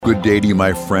Good day to you,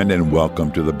 my friend, and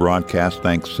welcome to the broadcast.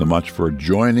 Thanks so much for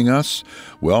joining us.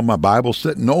 Well, my Bible's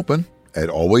sitting open.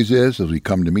 It always is as we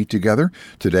come to meet together.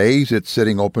 Today's it's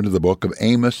sitting open to the book of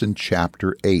Amos in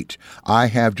chapter 8. I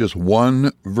have just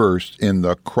one verse in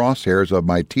the crosshairs of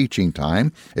my teaching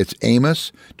time. It's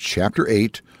Amos chapter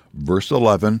 8, verse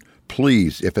 11.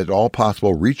 Please, if at all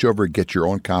possible, reach over, get your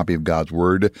own copy of God's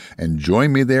Word, and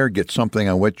join me there. Get something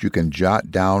on which you can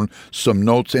jot down some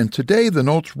notes. And today, the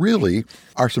notes really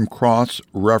are some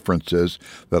cross-references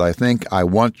that I think I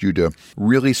want you to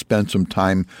really spend some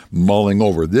time mulling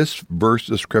over. This verse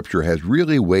of Scripture has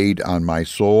really weighed on my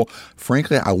soul.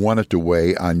 Frankly, I want it to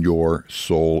weigh on your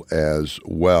soul as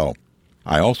well.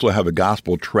 I also have a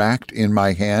gospel tract in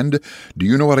my hand. Do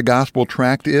you know what a gospel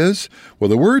tract is?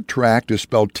 Well, the word tract is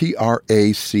spelled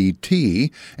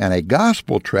T-R-A-C-T, and a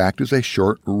gospel tract is a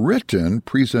short written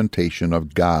presentation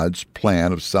of God's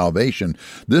plan of salvation.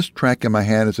 This tract in my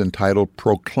hand is entitled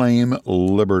Proclaim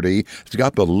Liberty. It's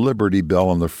got the Liberty Bell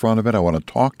on the front of it. I want to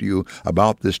talk to you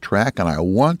about this tract, and I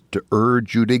want to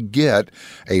urge you to get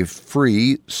a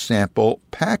free sample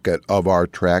packet of our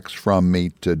tracts from me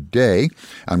today.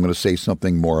 I'm going to say something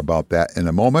more about that in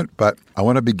a moment, but I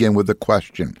want to begin with a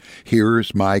question.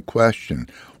 Here's my question.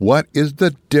 What is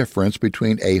the difference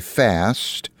between a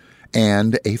fast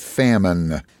and a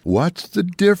famine? What's the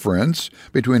difference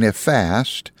between a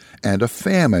fast and a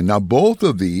famine? Now, both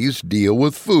of these deal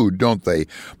with food, don't they?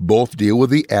 Both deal with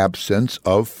the absence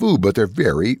of food, but they're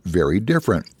very, very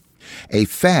different. A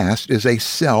fast is a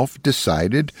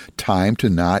self-decided time to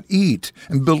not eat,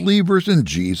 and believers in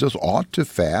Jesus ought to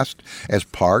fast as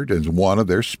one of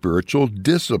their spiritual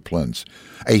disciplines.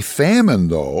 A famine,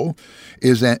 though,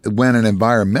 is when an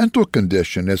environmental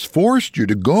condition has forced you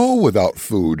to go without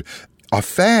food. A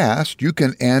fast you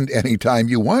can end anytime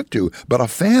you want to, but a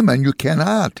famine you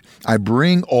cannot. I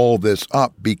bring all this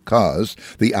up because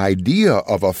the idea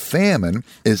of a famine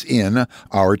is in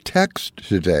our text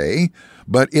today,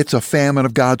 but it's a famine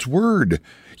of God's Word.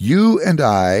 You and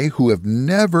I, who have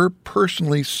never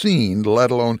personally seen, let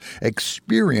alone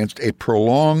experienced a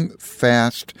prolonged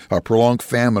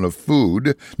famine of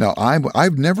food. Now,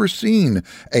 I've never seen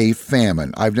a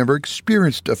famine. I've never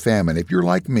experienced a famine. If you're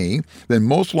like me, then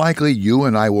most likely you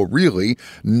and I will really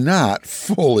not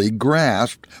fully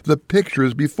grasp the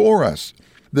pictures before us.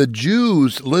 The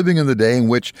Jews living in the day in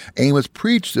which Amos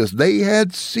preached this, they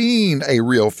had seen a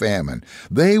real famine.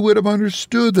 They would have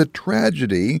understood the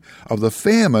tragedy of the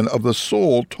famine of the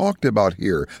soul talked about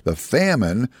here, the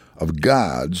famine of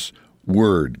God's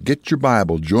Word. Get your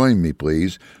Bible. Join me,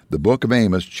 please. The book of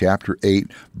Amos, chapter 8,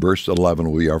 verse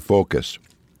 11 will be our focus.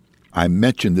 I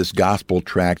mentioned this gospel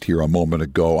tract here a moment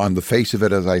ago. On the face of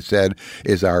it, as I said,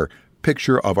 is our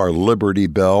picture of our Liberty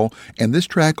Bell, and this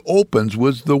tract opens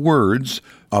with the words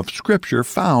of Scripture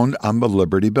found on the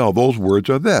Liberty Bell. Those words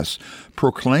are this: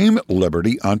 proclaim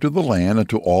liberty unto the land and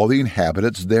to all the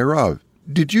inhabitants thereof.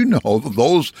 Did you know that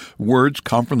those words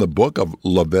come from the book of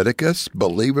Leviticus?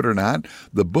 Believe it or not,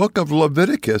 the book of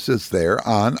Leviticus is there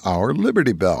on our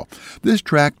Liberty Bell. This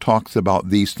tract talks about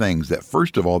these things, that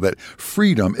first of all, that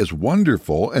freedom is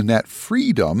wonderful and that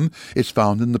freedom is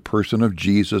found in the person of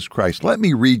Jesus Christ. Let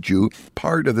me read you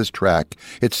part of this tract.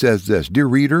 It says this: Dear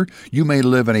reader, you may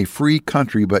live in a free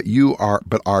country, but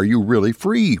are you really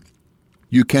free?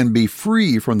 You can be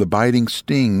free from the biting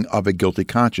sting of a guilty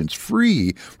conscience,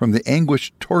 free from the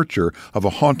anguished torture of a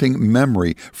haunting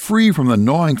memory, free from the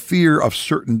gnawing fear of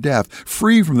certain death,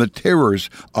 free from the terrors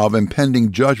of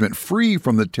impending judgment, free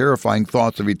from the terrifying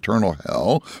thoughts of eternal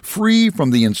hell, free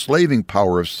from the enslaving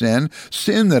power of sin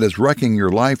that is wrecking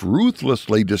your life,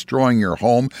 ruthlessly destroying your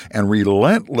home, and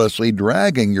relentlessly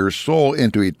dragging your soul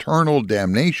into eternal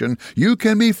damnation. You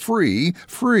can be free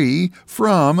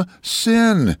from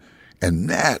sin. And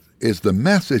that is the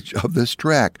message of this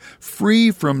tract. Free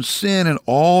from sin and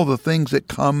all the things that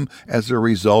come as a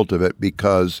result of it,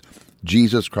 because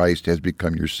Jesus Christ has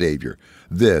become your Savior.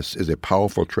 This is a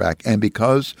powerful tract, and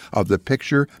because of the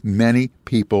picture, many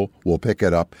people will pick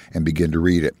it up and begin to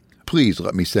read it. Please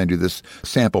let me send you this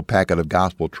sample packet of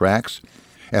gospel tracts.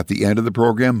 At the end of the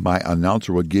program, my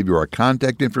announcer will give you our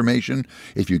contact information.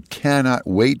 If you cannot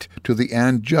wait to the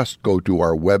end, just go to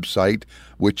our website,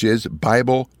 which is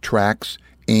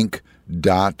BibleTractsInc.org.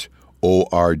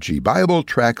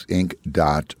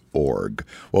 BibleTractsInc.org.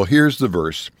 Well, here's the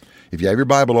verse. If you have your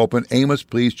Bible open, Amos,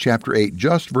 please, chapter 8,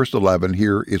 just verse 11,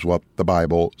 here is what the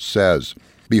Bible says.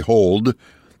 Behold,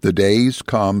 the days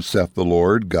come, saith the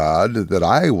Lord God, that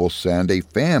I will send a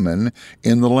famine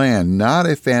in the land, not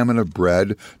a famine of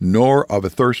bread, nor of a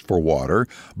thirst for water,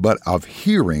 but of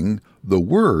hearing the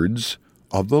words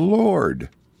of the Lord.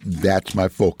 That's my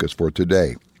focus for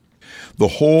today. The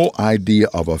whole idea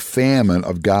of a famine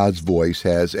of God's voice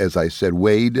has, as I said,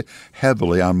 weighed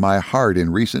heavily on my heart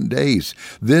in recent days.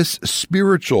 This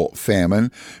spiritual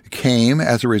famine came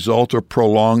as a result of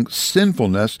prolonged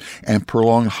sinfulness and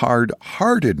prolonged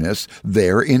hard-heartedness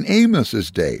there in Amos's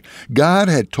day. God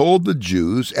had told the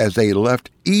Jews as they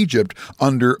left Egypt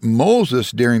under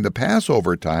Moses during the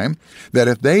Passover time that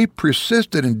if they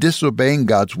persisted in disobeying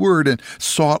God's word and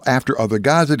sought after other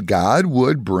gods, that God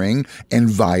would bring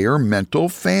environmental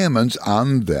famines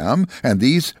on them, and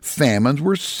these famines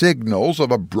were signals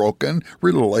of a broken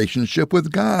relationship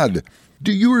with God.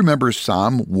 Do you remember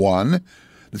Psalm 1?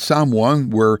 Psalm 1,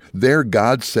 where there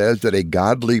God says that a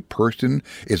godly person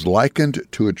is likened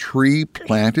to a tree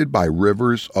planted by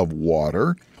rivers of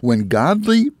water. When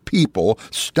godly people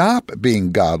stop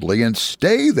being godly and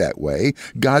stay that way,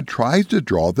 God tries to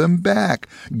draw them back.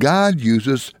 God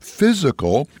uses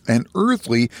physical and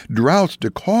earthly droughts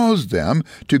to cause them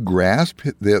to grasp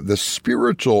the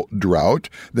spiritual drought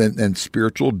and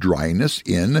spiritual dryness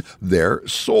in their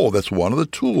soul. That's one of the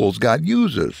tools God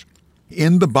uses.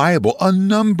 In the Bible, a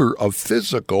number of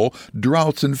physical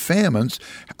droughts and famines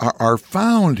are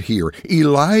found here.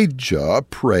 Elijah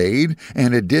prayed,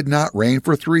 and it did not rain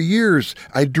for 3 years.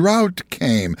 A drought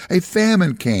came, a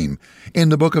famine came. In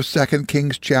the book of 2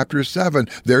 Kings chapter 7,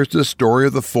 there's the story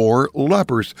of the 4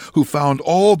 lepers who found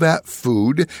all that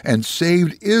food and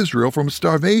saved Israel from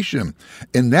starvation.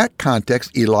 In that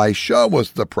context, Elisha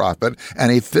was the prophet,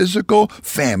 and a physical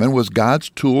famine was God's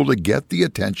tool to get the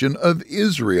attention of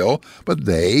Israel, but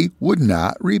they would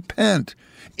not repent.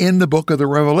 In the book of the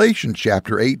Revelation,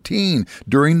 chapter 18,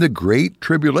 during the great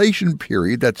tribulation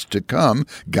period that's to come,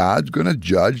 God's going to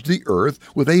judge the earth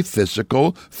with a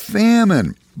physical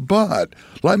famine. But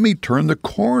let me turn the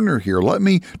corner here. Let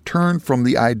me turn from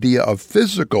the idea of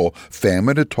physical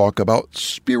famine to talk about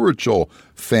spiritual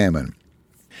famine.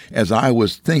 As I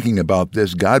was thinking about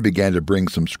this, God began to bring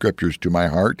some scriptures to my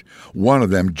heart. One of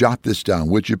them, jot this down,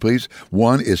 would you please?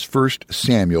 One is 1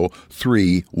 Samuel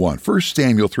 3:1. 1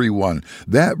 Samuel 3:1.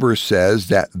 That verse says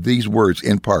that these words,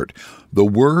 in part, the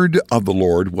word of the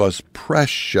Lord was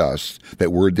precious.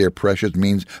 That word there, precious,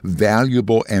 means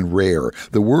valuable and rare.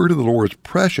 The word of the Lord was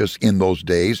precious in those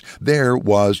days. There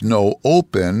was no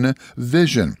open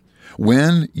vision.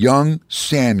 When young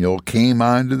Samuel came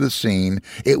onto the scene,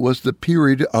 it was the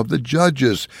period of the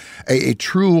judges. A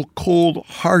true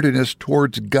cold-heartedness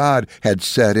towards God had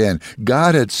set in.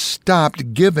 God had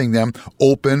stopped giving them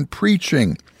open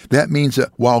preaching. That means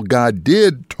that while God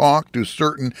did talk to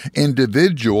certain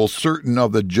individuals, certain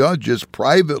of the judges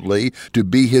privately to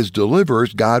be his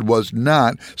deliverers, God was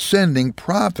not sending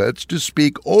prophets to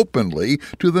speak openly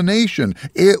to the nation.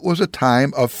 It was a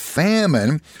time of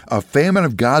famine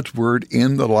of God's word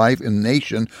in the life and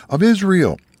nation of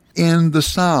Israel. In the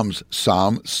Psalms,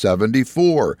 Psalm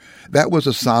 74, that was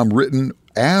a psalm written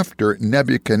after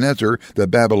Nebuchadnezzar, the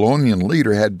Babylonian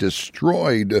leader, had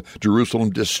destroyed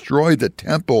Jerusalem, destroyed the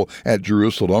temple at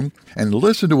Jerusalem. And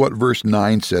listen to what verse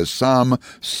 9 says, Psalm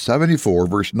 74,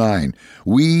 verse 9.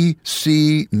 We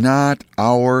see not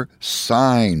our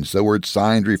signs. The word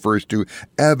signs refers to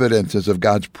evidences of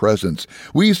God's presence.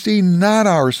 We see not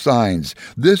our signs.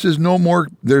 There's no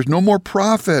more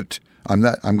prophet. I'm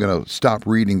going to stop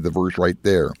reading the verse right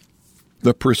there.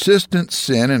 The persistent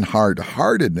sin and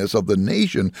hard-heartedness of the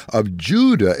nation of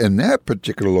Judah in that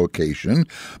particular location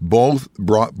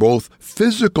brought both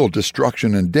physical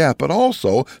destruction and death, but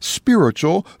also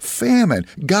spiritual famine.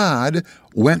 God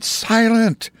went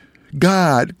silent.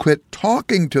 God quit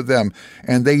talking to them,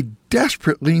 and they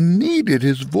desperately needed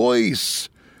his voice.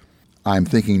 I'm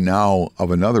thinking now of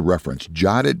another reference.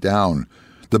 Jot it down.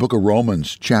 The book of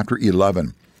Romans, chapter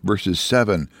 11, verses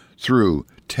 7 through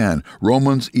 10.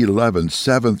 Romans 11,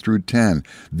 7 through 10.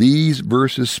 These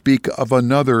verses speak of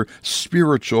another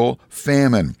spiritual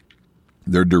famine.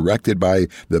 They're directed by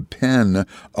the pen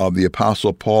of the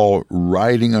Apostle Paul,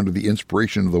 writing under the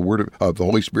inspiration of the Word of the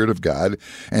Holy Spirit of God.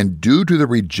 And due to the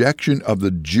rejection of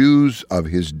the Jews of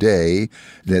his day,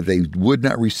 that they would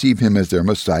not receive him as their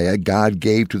Messiah, God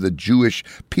gave to the Jewish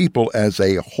people as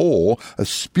a whole a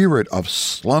spirit of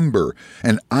slumber,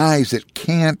 and eyes that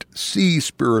can't see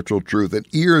spiritual truth, and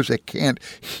ears that can't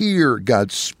hear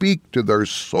God speak to their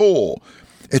soul.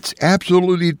 It's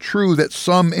absolutely true that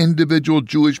some individual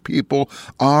Jewish people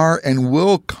are and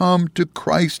will come to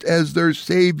Christ as their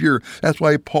Savior. That's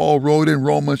why Paul wrote in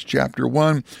Romans chapter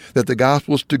 1 that the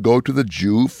gospel is to go to the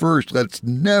Jew first. Let's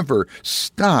never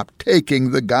stop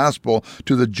taking the gospel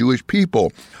to the Jewish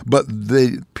people. But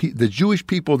the Jewish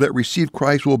people that receive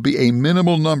Christ will be a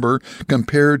minimal number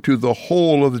compared to the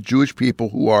whole of the Jewish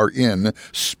people who are in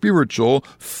spiritual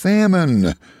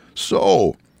famine.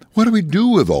 So, What do we do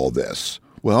with all this?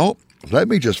 Well, let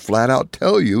me just flat out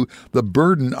tell you the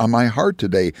burden on my heart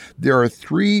today. There are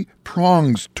 3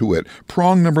 prongs to it.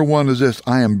 Prong number 1 is this: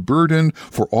 I am burdened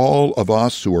for all of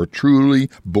us who are truly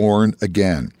born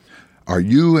again. Are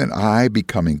you and I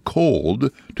becoming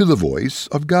cold to the voice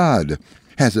of God?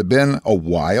 Has it been a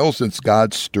while since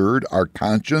God stirred our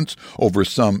conscience over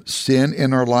some sin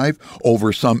in our life,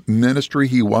 over some ministry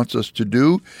He wants us to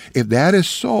do? If that is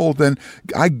so, then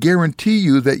I guarantee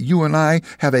you that you and I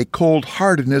have a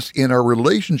cold-heartedness in our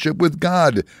relationship with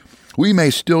God. We may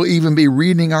still even be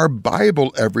reading our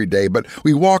Bible every day, but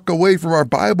we walk away from our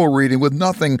Bible reading with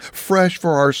nothing fresh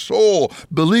for our soul.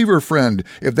 Believer friend,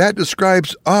 if that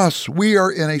describes us, we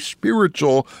are in a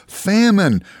spiritual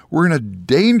famine. We're in a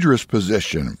dangerous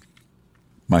position.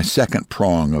 My second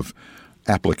prong of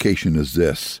application is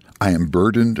this: I am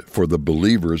burdened for the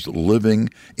believers living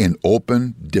in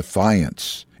open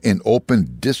defiance, in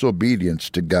open disobedience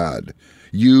to God.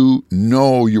 You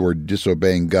know you are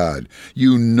disobeying God.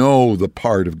 You know the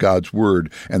part of God's word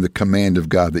and the command of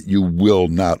God that you will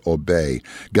not obey.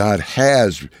 God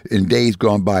has, in days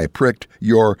gone by, pricked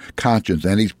your conscience,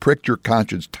 and He's pricked your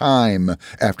conscience time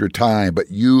after time,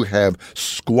 but you have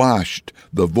squashed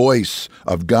the voice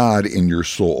of God in your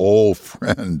soul. Oh,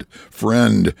 friend,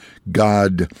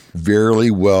 God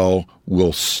very well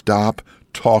will stop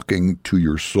talking to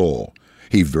your soul.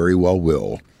 He very well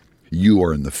will. You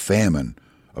are in the famine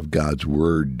of God's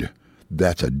word.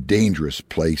 That's a dangerous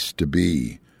place to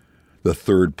be. The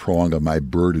third prong of my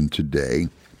burden today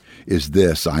is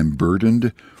this: I'm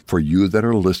burdened for you that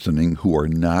are listening who are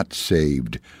not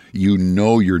saved. You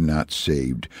know you're not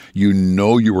saved. You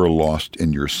know you are lost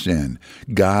in your sin.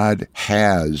 God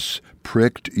has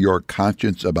pricked your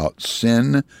conscience about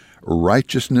sin,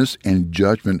 righteousness, and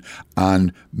judgment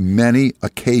on many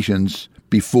occasions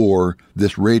before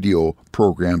this radio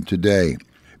program today.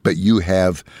 But you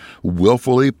have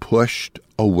willfully pushed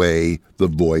away the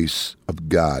voice of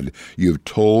God. You've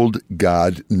told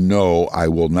God, no, I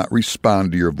will not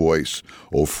respond to your voice.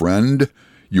 Oh, friend,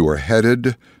 you are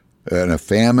headed in a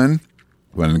famine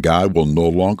when God will no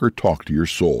longer talk to your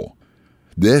soul.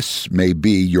 This may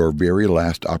be your very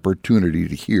last opportunity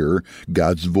to hear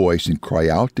God's voice and cry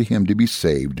out to Him to be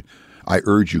saved. I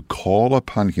urge you, call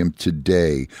upon Him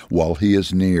today while He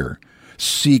is near.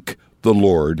 Seek the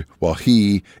Lord while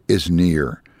He is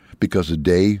near, because a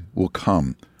day will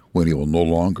come when He will no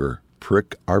longer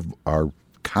prick our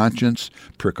conscience,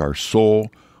 prick our soul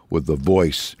with the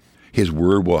voice. His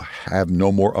word will have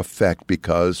no more effect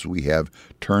because we have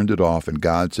turned it off, and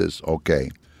God says,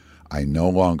 okay, I no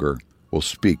longer will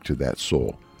speak to that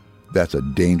soul. That's a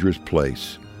dangerous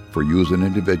place for you as an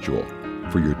individual,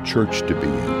 for your church to be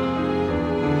in.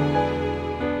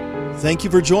 Thank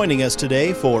you for joining us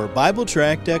today for Bible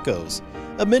Tract Echoes,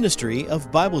 a ministry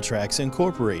of Bible Tracts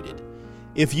Incorporated.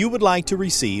 If you would like to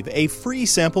receive a free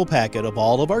sample packet of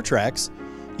all of our tracts,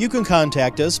 you can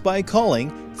contact us by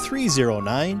calling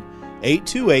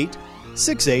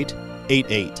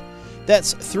 309-828-6888.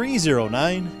 That's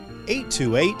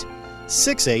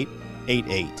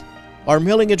 309-828-6888. Our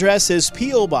mailing address is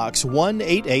P.O. Box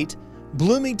 188,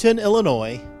 Bloomington,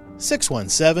 Illinois,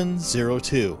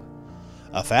 61702.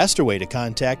 A faster way to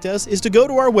contact us is to go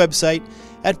to our website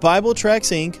at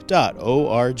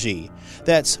BibleTractsInc.org.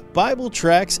 That's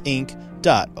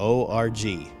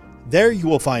BibleTractsInc.org. There you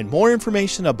will find more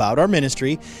information about our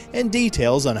ministry and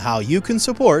details on how you can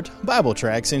support Bible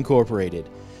Tracts Incorporated.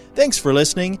 Thanks for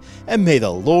listening, and may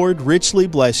the Lord richly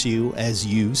bless you as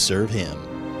you serve Him.